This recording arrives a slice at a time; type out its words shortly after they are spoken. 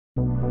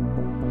Alright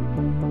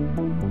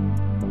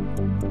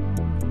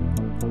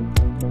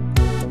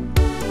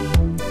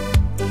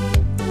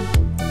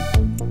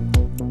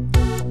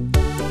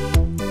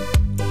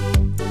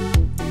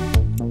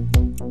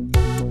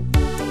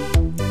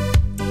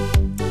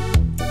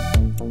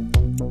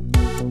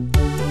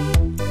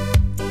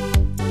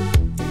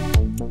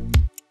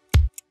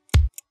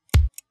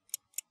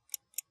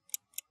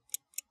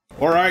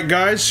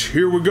guys,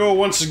 here we go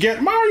once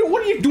again. Mario,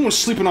 what are you doing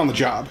sleeping on the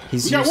job? We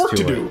got work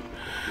to do.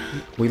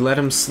 We let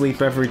him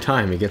sleep every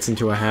time. He gets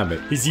into a habit.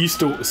 He's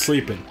used to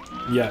sleeping.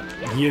 Yeah,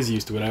 he is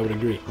used to it, I would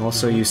agree.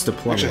 Also used to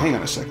plumbing. Actually, hang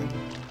on a second.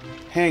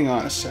 Hang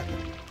on a second.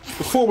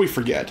 Before we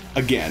forget,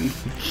 again.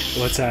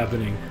 What's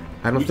happening?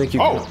 I don't think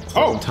you can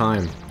hold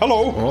time.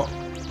 Hello! Oh.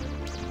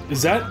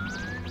 Is that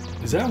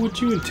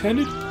what you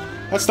intended?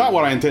 That's not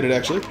what I intended,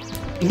 actually.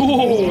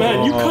 Oh,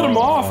 man, you cut him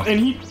off, and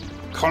he...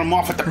 Cut him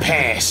off at the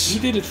pass. He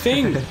did a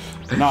thing.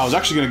 No, I was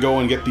actually gonna go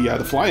and get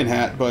the flying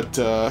hat, but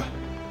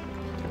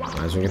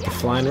might as well get the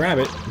flying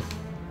rabbit.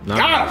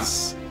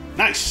 Nice.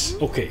 Nice.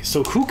 Okay,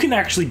 so who can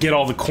actually get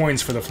all the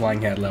coins for the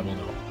flying hat level,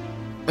 though?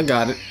 I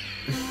got it.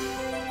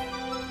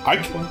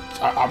 I'm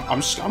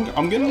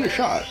getting a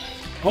shot.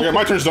 Okay,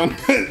 my turn's done.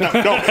 no,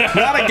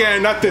 not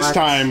again. Not this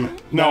time.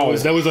 No,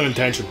 that was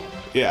unintentional.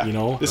 Yeah, you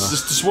know,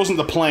 this wasn't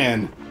the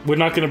plan. We're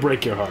not gonna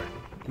break your heart.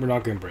 We're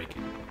not gonna break it.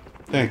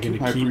 Thank you.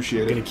 I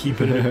appreciate it. Gonna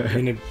keep it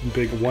in a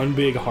one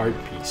big heart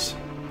piece.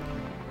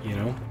 You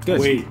know?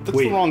 Good. Wait, that's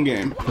the wrong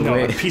game. No,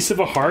 a piece of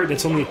a heart,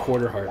 that's only a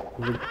quarter heart.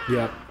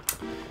 Yeah.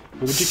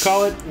 What would you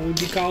call it? What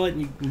would you call it?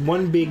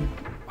 One big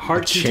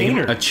heart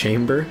container. A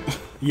chamber?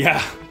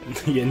 Yeah.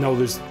 Yeah, no,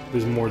 there's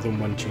more than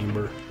one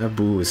chamber. That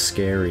boo is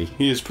scary.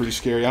 He is pretty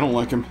scary. I don't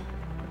like him.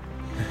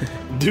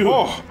 Dude,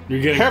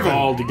 you're getting heaven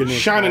called. You're getting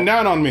shining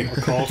down on me. A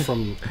call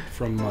from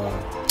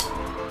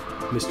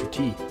Mr.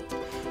 T.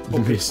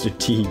 Okay. Mr.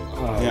 T.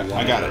 Yeah,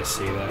 I got it. I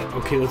say that.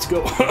 Okay, let's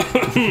go.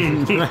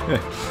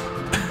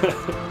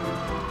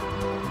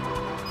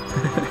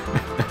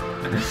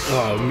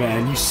 Oh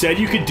man, you said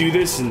you could do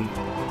this and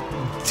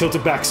tilt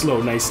it back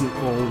slow, nice and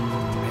oh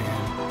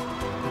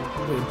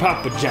man,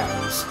 Papa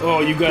John's.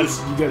 Oh, you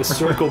gotta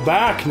circle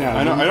back now.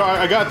 I know.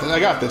 I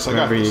got this.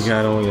 Remember, you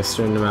got only a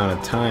certain amount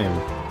of time.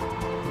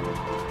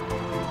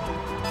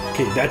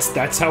 Okay,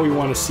 that's how we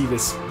want to see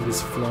this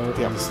flow.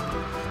 Yep.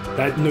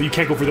 No, you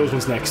can't go for those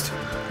ones next.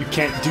 You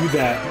can't do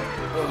that.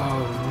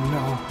 Oh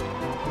no.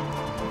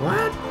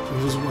 What?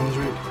 Those ones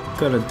right.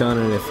 Could have done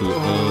it if he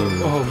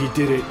aimed. Oh, he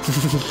did it.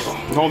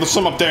 Oh, there's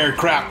some up there.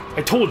 Crap.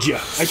 I told you.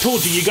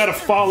 You gotta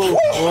follow.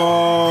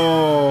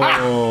 Oh.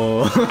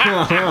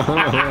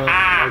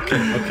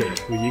 Okay.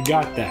 Well, you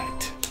got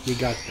that. You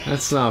got that.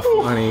 That's not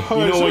funny.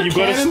 Oh, you know what? You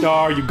got a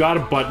star. You got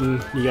a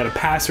button. You gotta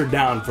pass her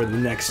down for the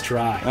next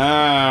try.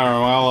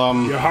 Well,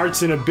 Your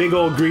heart's in a big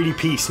old greedy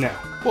piece now.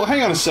 Well,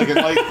 hang on a second.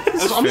 Like,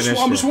 I'm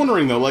just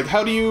wondering though. Like,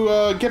 how do you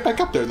get back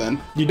up there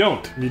then? You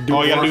don't. You do.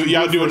 Oh, you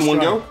gotta do it in one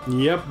go.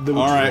 Yep.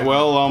 All right.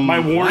 Well, my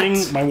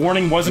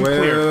warning wasn't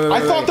clear.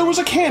 I thought there was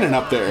a cannon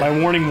up there. My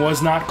warning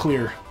was not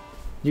clear.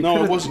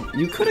 No, it wasn't.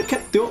 You could have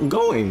kept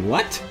going.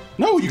 What?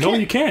 No, you can't. No,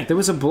 you can't. There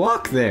was a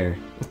block there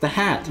with the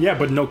hat. Yeah,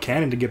 but no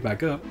cannon to get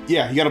back up.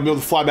 Yeah, you gotta be able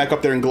to fly back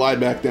up there and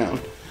glide back down.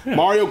 Yeah.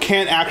 Mario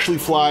can't actually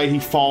fly, he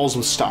falls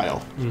with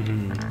style.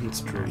 That's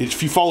true. If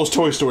he follows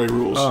Toy Story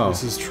rules. Oh.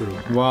 This is true.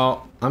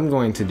 Well, I'm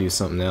going to do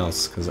something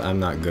else, because I'm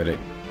not good at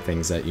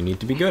things that you need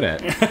to be good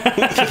at.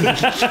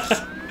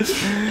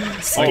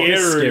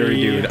 Scary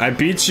dude. I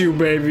beat you,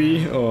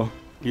 baby. Oh.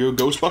 You're a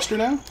Ghostbuster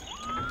now?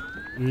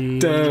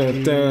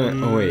 Dun,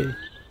 dun. Oh, wait.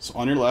 It's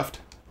on your left.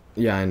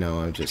 Yeah, I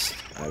know, I was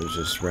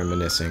just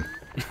reminiscing.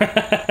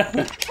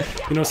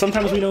 You know,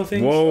 sometimes we know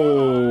things.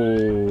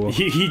 Whoa!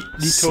 He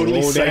totally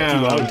psyched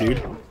you out,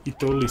 dude. He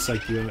totally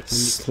psyched you out.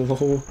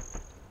 Slow.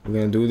 We're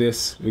gonna do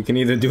this. We can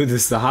either do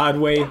this the hard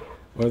way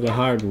or the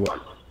hard way.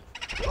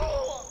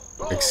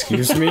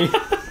 Excuse me?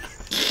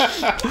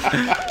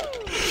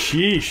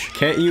 Sheesh.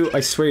 Can't you? I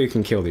swear you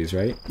can kill these,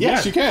 right?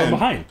 Yes, you can. From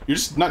behind. You're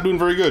just not doing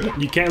very good.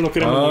 You can't look at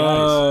them in the eyes.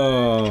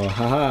 Oh,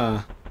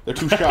 haha. They're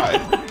too shy.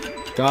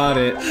 Got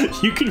it.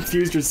 You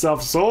confused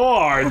yourself so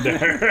hard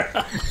there.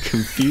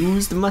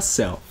 Confused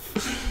myself.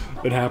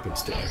 It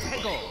happens to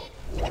everybody.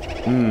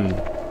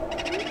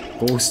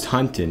 Ghost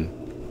hunting.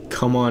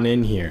 Come on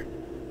in here.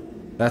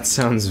 That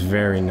sounds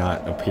very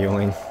not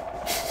appealing.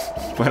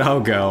 But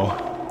I'll go.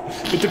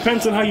 It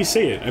depends on how you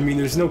say it. I mean,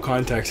 there's no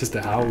context as to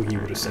how he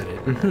would have said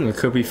it. It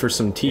could be for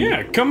some tea.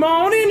 Yeah, come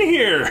on in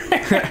here.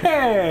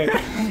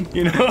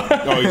 You know?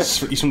 Oh,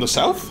 he's from the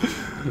south?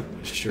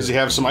 Sure. Does he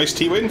have some iced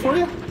tea waiting for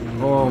you?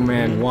 Oh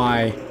man,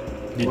 why?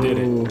 You did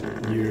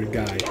it. You're a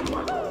guy.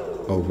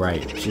 Oh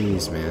right.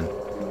 Jeez, man.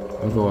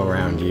 I'll go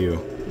around you.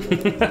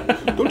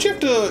 Don't you have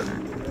to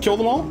kill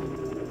them all?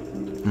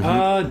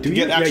 Do you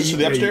get access to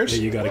the upstairs?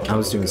 Yeah, you gotta kill I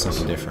was doing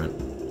something different.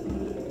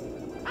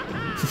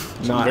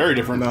 Not very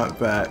different. Not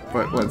that,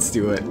 but let's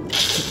do it.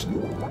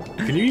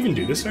 Can you even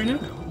do this right now?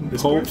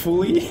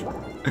 Hopefully.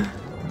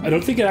 I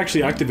don't think it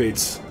actually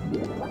activates.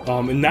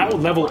 And that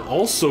level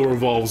also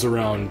revolves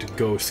around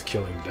ghost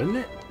killing, doesn't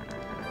it?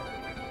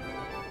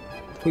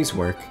 Please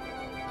work.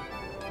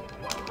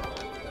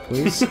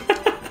 Please?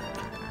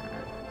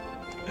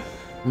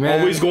 Man.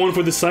 Always going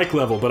for the psych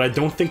level, but I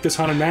don't think this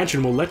Haunted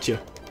Mansion will let you.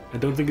 I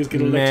don't think it's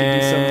gonna let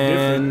you do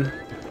something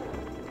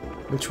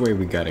different. Which way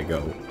we gotta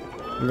go?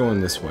 I'm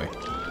going this way.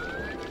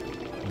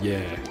 Yeah,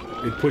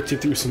 it puts you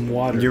through some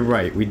water. You're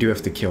right, we do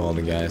have to kill all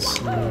the guys.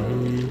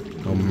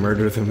 I'll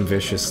murder them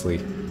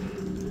viciously.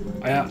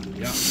 Yeah,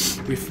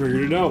 we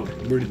figured it out.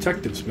 We're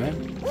detectives,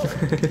 man.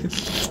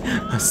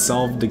 I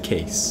solved the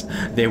case.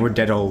 They were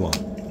dead all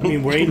along. I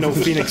mean, we ain't no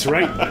Phoenix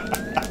Wright.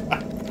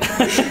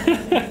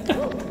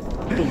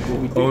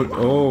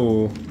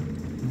 Oh.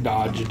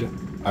 Dodged.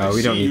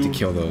 We don't need to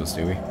kill those,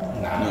 do we?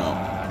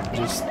 Nah,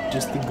 just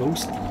the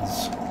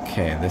ghosties.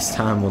 Okay, this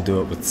time we'll do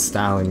it with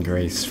style and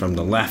grace from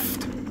the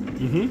left.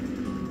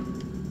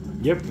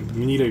 Yep,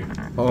 we need a.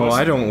 Oh,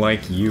 I don't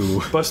like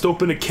you. Bust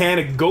open a can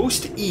of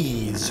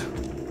ghosties.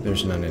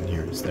 There's none in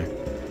here, is there?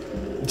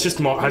 It just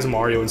has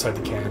Mario inside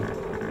the can.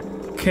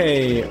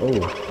 Okay. Oh,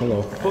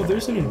 hello. Oh,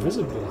 there's an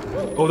invisible.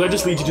 Oh, that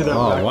just leads you to that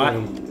back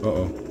room.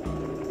 Uh-oh.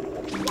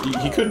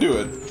 He could do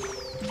it.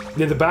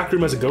 Yeah, the back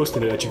room has a ghost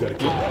in it that you gotta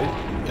kill, right?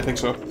 I think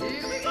so.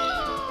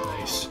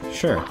 Nice.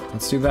 Sure,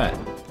 let's do that.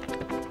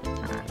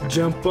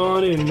 Jump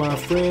on in, my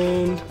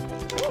friend.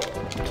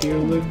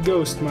 Kill the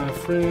ghost, my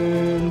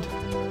friend.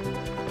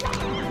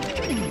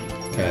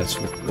 Okay, that's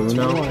That's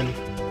Uno. one.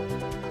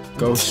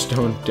 Ghosts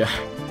don't die.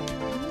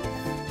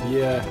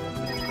 Yeah.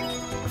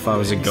 If I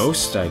was a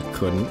ghost, I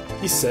couldn't.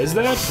 He says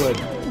that, but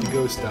the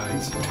ghost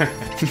dies.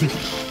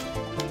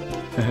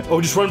 Oh,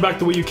 just run back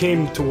the way you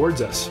came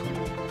towards us.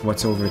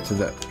 What's over to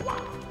the...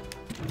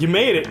 You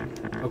made it!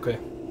 Okay.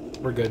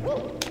 We're good.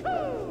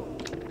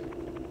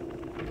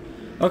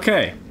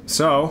 Okay,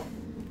 so...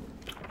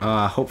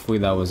 hopefully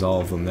that was all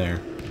of them there.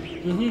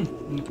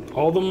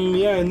 All of them,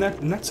 yeah, in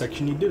that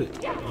section you did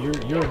it.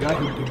 You're a guy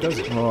who does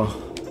it. Oh,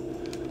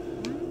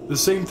 The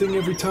same thing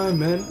every time,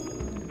 man.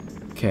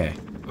 okay.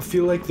 I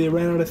feel like they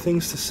ran out of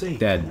things to say.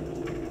 Dead.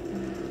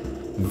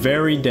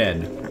 Very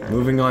dead.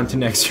 Moving on to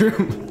next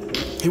room.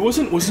 He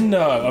wasn't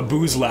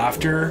Abu's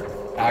laughter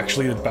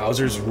actually the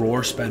Bowser's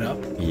roar sped up?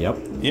 Yep.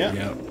 Yeah.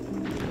 Yep.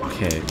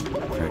 Okay.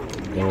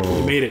 You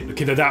Oh. made it.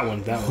 Okay, that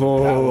one. That one.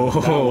 Oh.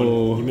 That one.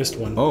 You missed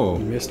one. Oh.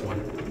 You missed one.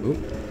 Oop.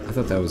 I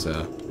thought that was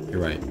you're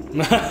right.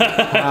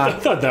 I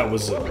thought that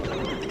was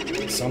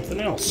something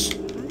else.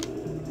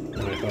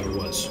 Than I thought it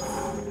was.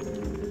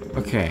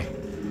 Okay.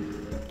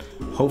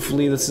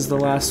 Hopefully this is the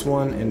last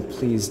one, and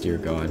please, dear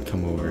God,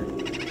 come over.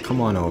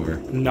 Come on over.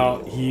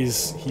 No,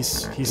 he's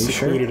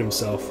secluded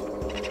himself.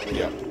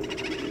 Yeah.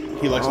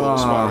 He likes a little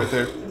spot right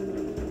there.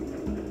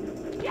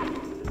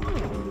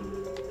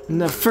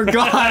 No,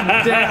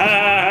 forgot.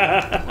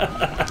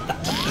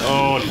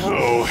 Oh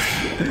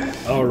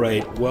no. All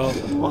right. Well,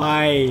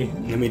 Why?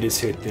 let me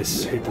just hit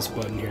this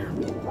button here.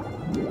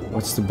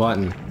 What's the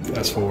button?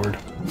 Fast forward.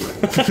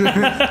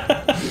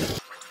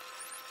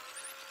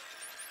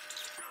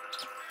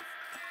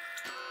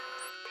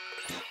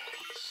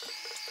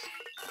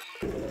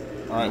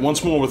 All right.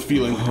 Once more with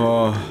feeling.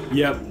 Oh.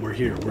 Yep, we're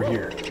here. We're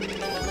here.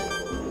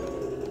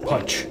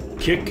 Punch,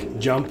 kick,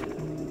 jump.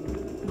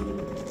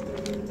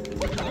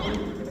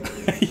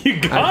 You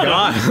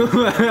got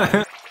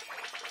it.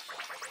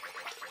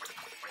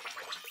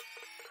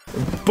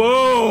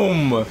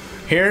 Boom!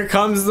 Here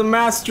comes the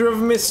master of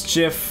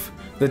mischief,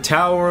 the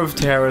Tower of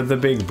Terror, the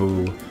Big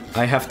Boo.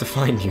 I have to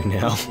find you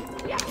now.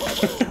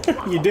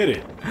 You did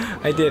it.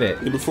 I did it.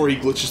 And before he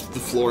glitches to the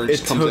floor and It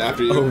just comes took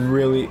after you. a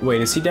really...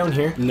 Wait, is he down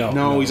here?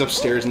 No, he's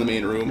upstairs in the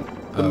main room.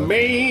 The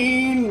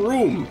main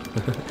room.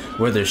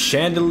 Where there's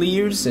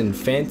chandeliers and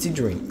fancy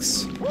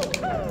drinks.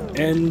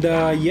 And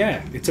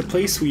yeah, it's a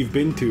place we've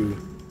been to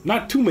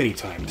not too many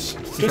times,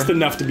 just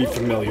enough to be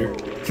familiar.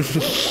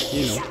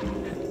 You know.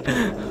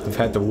 I've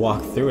had to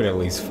walk through it at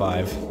least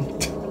 5.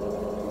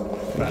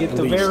 Get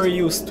very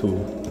used to.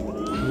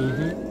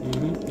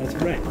 That's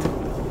right.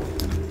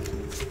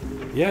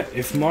 Yeah,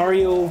 if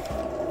Mario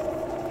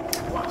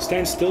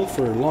stands still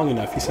for long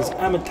enough, he says,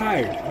 "I'm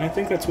tired," and I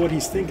think that's what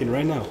he's thinking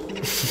right now.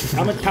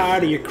 I'm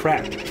tired of your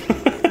crap.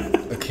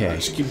 Okay.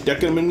 Just keep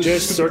decking him in.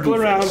 Just circle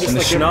around, just And the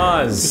like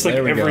schnoz.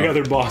 There we every go.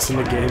 other boss in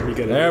the game. You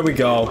gotta There we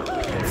go.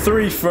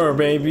 3 fur,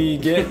 baby.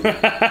 Get.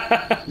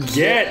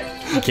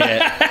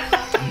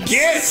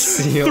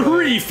 See you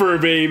 3 fur,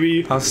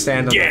 baby. I'll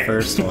stand on Get. the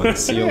first one.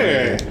 See you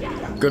later.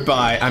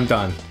 Goodbye. I'm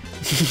done.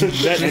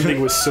 That ending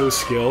was so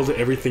skilled.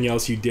 Everything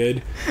else you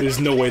did, there's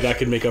no way that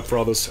could make up for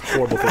all those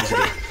horrible things you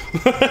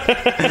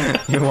did.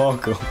 You're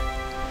welcome.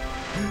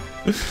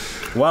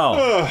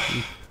 Wow.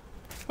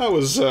 That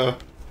was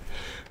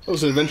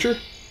an adventure.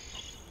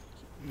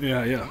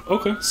 Yeah.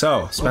 Okay.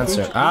 So,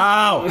 Spencer.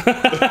 Ow!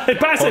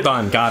 Pass Hold it.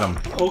 on. Got him.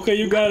 Okay,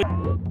 you got it.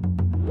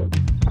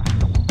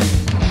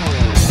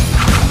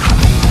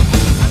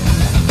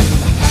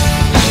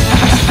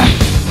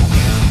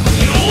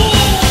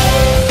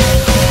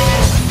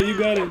 You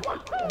got it.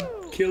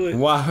 Kill it.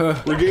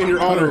 Wow. We're getting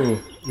your honor.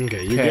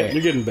 Okay,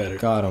 you're getting better.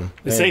 Got him.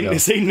 This There you ain't go.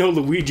 this ain't no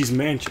Luigi's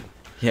Mansion.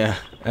 Yeah,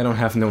 I don't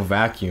have no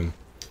vacuum.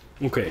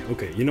 Okay,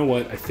 okay. You know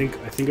what? I think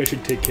I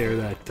should take care of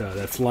that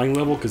that flying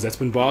level because that's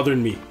been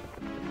bothering me.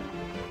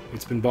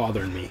 It's been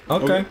bothering me.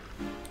 Okay.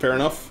 Fair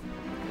enough.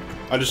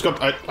 I just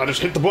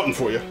hit the button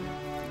for you.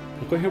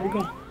 Okay, here we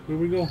go. Here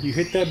we go. You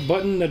hit that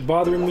button, that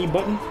bothering me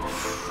button.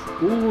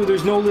 Ooh,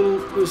 there's no little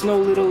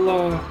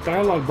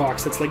dialogue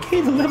box that's like,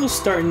 hey, the level's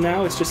starting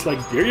now. It's just like,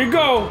 here you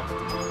go.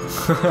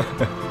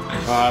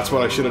 That's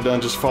what I should have done.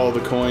 Just follow the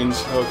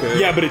coins. Okay.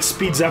 Yeah, but it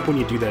speeds up when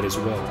you do that as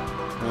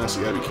well. So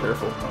you gotta be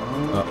careful.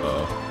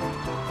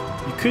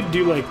 Uh-oh. You could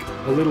do like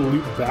a little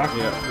loop back,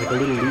 Yeah. like a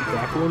little loop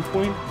back at one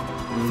point.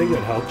 I think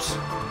that helps.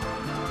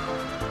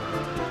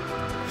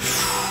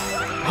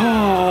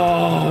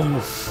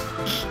 Oh.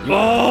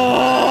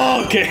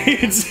 Oh. Okay,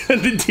 it's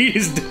the deed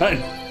is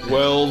done.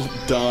 Well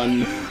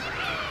done.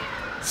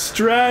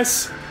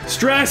 Stress.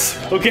 Stress.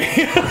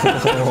 Okay.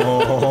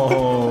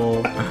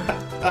 Oh.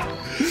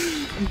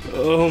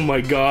 Oh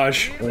my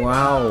gosh.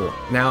 Wow.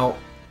 Now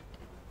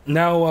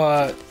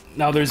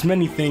Now there's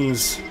many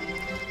things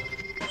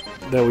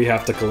that we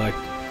have to collect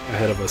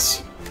ahead of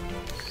us.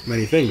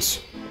 Many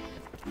things.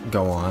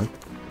 go on.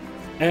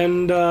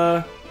 And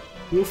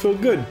we'll feel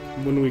good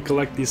when we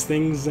collect these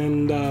things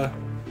and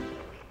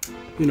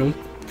you know,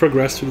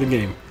 progress through the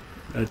game.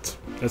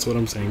 That's what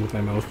I'm saying with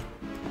my mouth.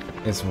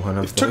 It's one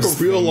of It took a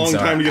real long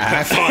time to get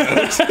that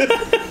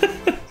file.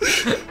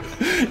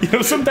 You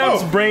know,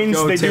 sometimes brains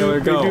Go, they Taylor,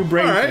 do go.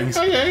 brain All right. things.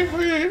 Okay.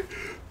 Okay.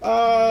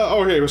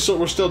 Okay. We're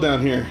still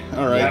down here.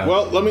 All right. Yeah.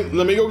 Well, let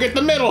me go get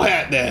the metal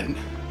hat then.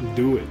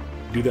 Do it.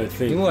 Do that You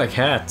thing. like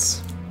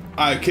hats.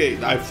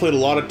 Okay. I've played a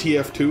lot of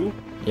TF2.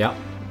 Yep.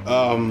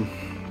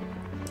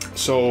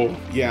 So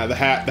yeah, the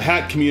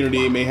hat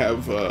community may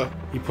have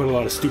You put a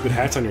lot of stupid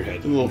hats on your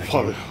head. a little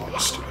stupid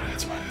hats.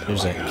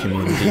 There's a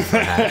community for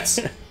hats.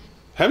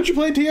 Haven't you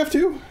played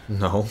TF2?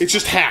 No. It's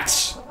just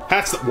hats.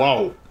 Hats that.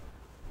 Whoa.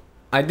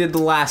 I did the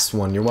last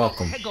one. You're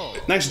welcome.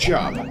 Nice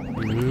job.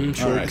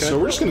 All right. So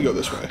we're just gonna go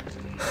this way.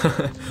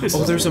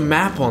 Oh, there's a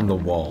map on the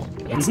wall.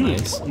 That's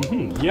nice.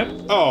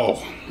 Yep.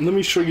 Oh. Let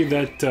me show you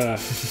that.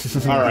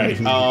 All right.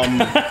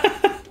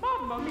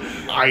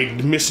 I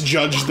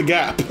misjudged the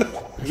gap.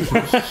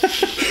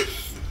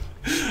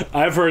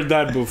 I've heard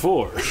that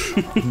before.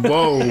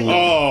 Whoa.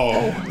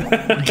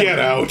 Oh. Get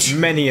out.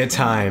 Many a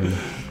time.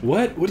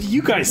 What? What are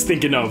you guys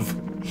thinking of?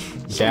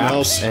 Gaps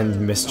else.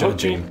 and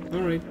misjudging. Okay.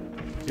 All right.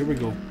 Here we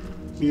go.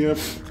 Yep.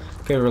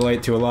 Can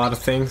relate to a lot of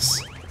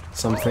things.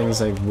 Some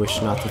things I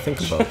wish not to think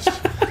about.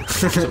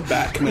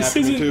 Back This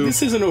napping isn't, too.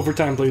 this isn't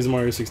Overtime Plays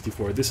Mario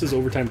 64. This is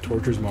Overtime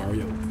Tortures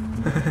Mario.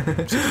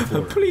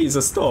 64.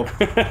 Please stop.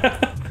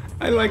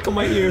 I like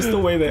my ears the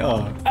way they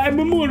are. I'm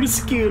a more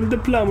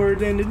skilled plumber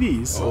than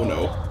these. Oh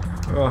no.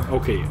 Oh,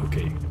 Okay,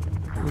 okay.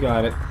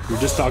 got it. We're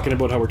just talking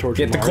about how we're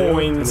torturing Get the Mario,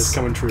 coins. and it's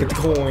coming true. Get the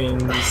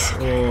coins.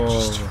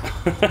 Oh.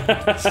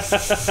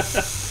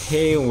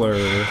 Taylor.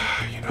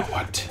 You know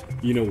what?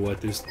 You know what?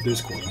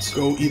 There's coins.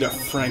 Go eat a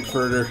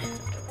Frankfurter.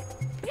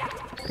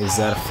 Is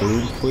that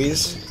food,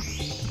 please?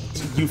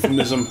 It's a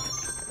euphemism.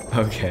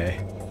 Okay.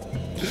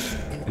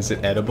 Is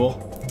it edible?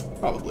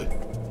 Probably.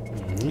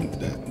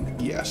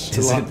 Yes.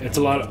 It's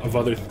a lot of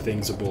other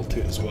things able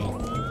too as well.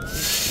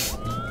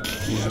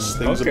 Yes.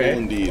 Things Okay.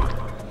 indeed.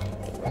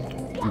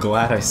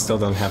 Glad I still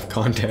don't have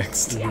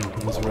context.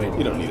 That's right.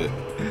 You don't need it.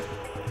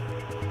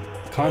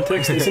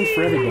 Context isn't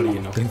for everybody,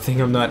 you know. Good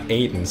thing I'm not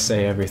 8 and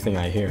say everything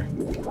I hear.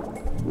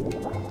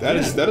 That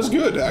is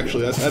good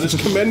actually. That is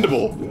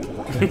commendable.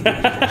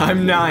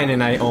 I'm 9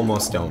 and I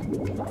almost don't.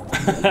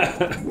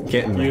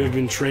 Getting You there. have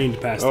been trained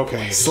past the Okay.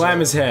 point. Slam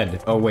his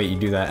head. Oh wait, you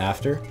do that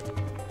after?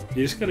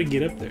 You just gotta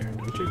get up there,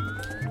 don't you?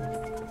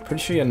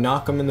 Pretty sure you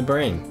knock him in the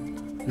brain.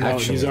 No,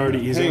 Actually, he's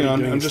already Hang on.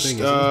 doing I'm his just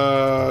thing,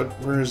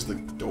 isn't where is the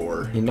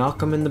door? you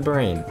knock him in the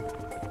brain.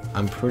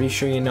 I'm pretty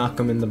sure you knock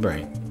him in the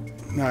brain.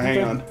 No,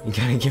 hang on. You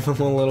gotta give him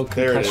a little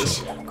There it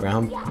concussion.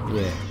 Ground,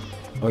 yeah.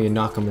 Oh, you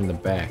knock him in the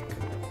back.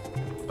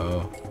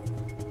 Oh.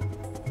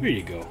 he? Here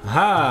you go.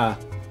 Ha!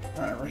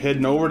 All right, we're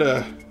heading over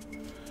to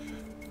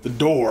the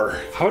door.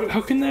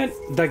 How can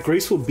that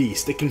graceful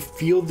beast? It can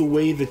feel the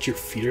way that your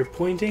feet are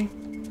pointing.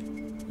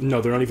 No,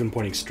 they're not even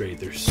pointing straight.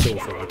 They're so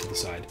far out to the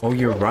side. Oh,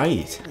 you're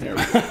right. There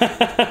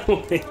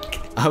we go.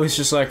 I was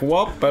just like,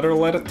 well, better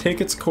let it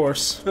take its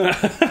course.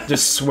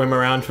 Just swim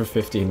around for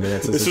 15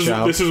 minutes as a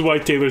child. This is why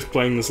Taylor's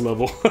playing this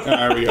level.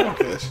 There we go.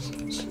 Okay,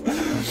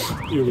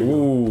 Here we go.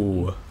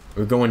 Ooh.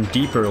 We're going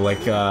deeper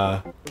like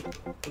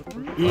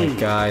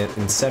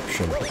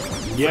Inception.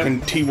 Yep.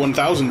 in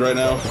T1000 right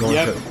now. Going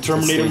Yep. to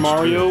Terminator stage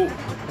Mario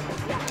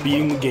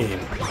beating the game.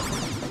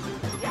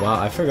 2. Wow,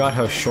 I forgot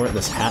how short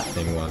this hat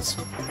thing was.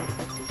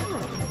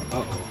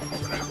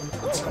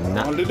 Uh-oh.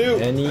 Not wanted to do.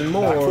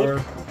 anymore.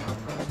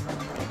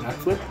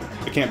 Backflip?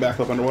 I can't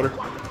backflip underwater.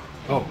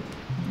 Oh.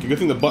 Good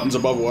thing the button's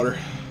above water.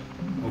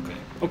 Okay.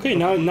 Okay,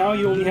 now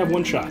you only have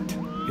one shot.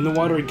 In the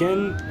water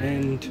again,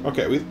 and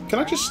Okay, can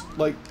I just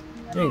like?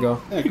 There you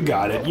go. you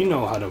got it. You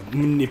know how to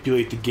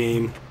manipulate the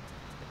game.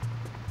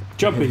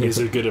 Jumping is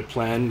a good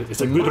plan.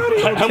 It's a good.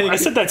 I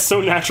said that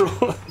so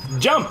natural.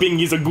 Jumping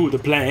is a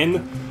good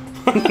plan.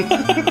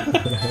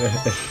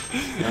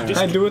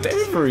 I do it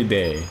every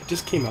day.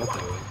 Just came out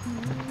that way.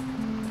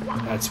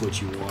 That's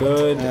what you want.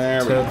 Good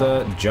There to we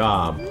go. the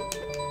job.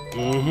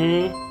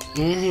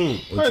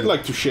 I'd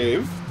like to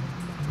shave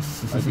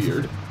my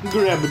beard.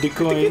 Grab the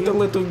coin. Get the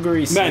little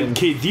grease. Man, in.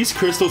 Kate, these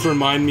crystals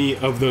remind me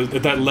of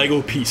that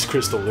Lego piece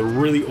crystal, the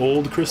really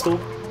old crystal.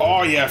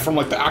 Oh yeah, from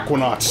like the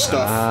Aquanaut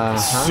stuff.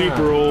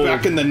 Super old.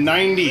 Back in the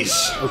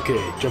 90s.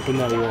 Okay, jump in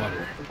that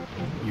water.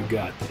 You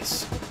got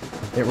this.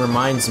 It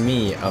reminds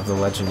me of The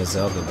Legend of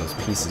Zelda, those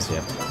pieces you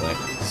have to collect.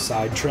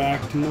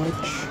 Sidetracked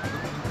much?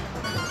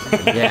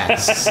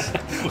 Yes.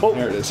 Oh,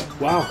 There it is.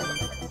 wow.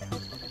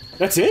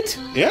 That's it?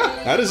 Yeah,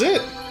 that is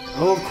it.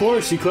 Oh, of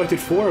course, you collected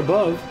 4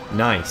 above.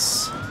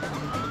 Nice.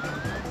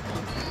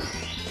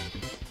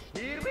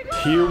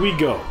 Here we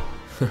go.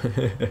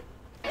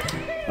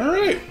 All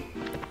right.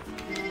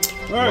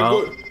 All right,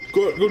 Well-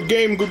 good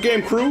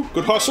game, crew.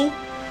 Good hustle.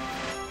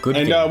 Good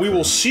And game. we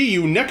will see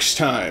you next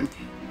time.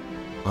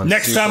 On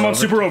Next Super time on Over-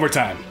 Super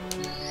Overtime.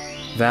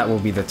 That will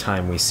be the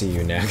time we see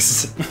you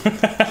next.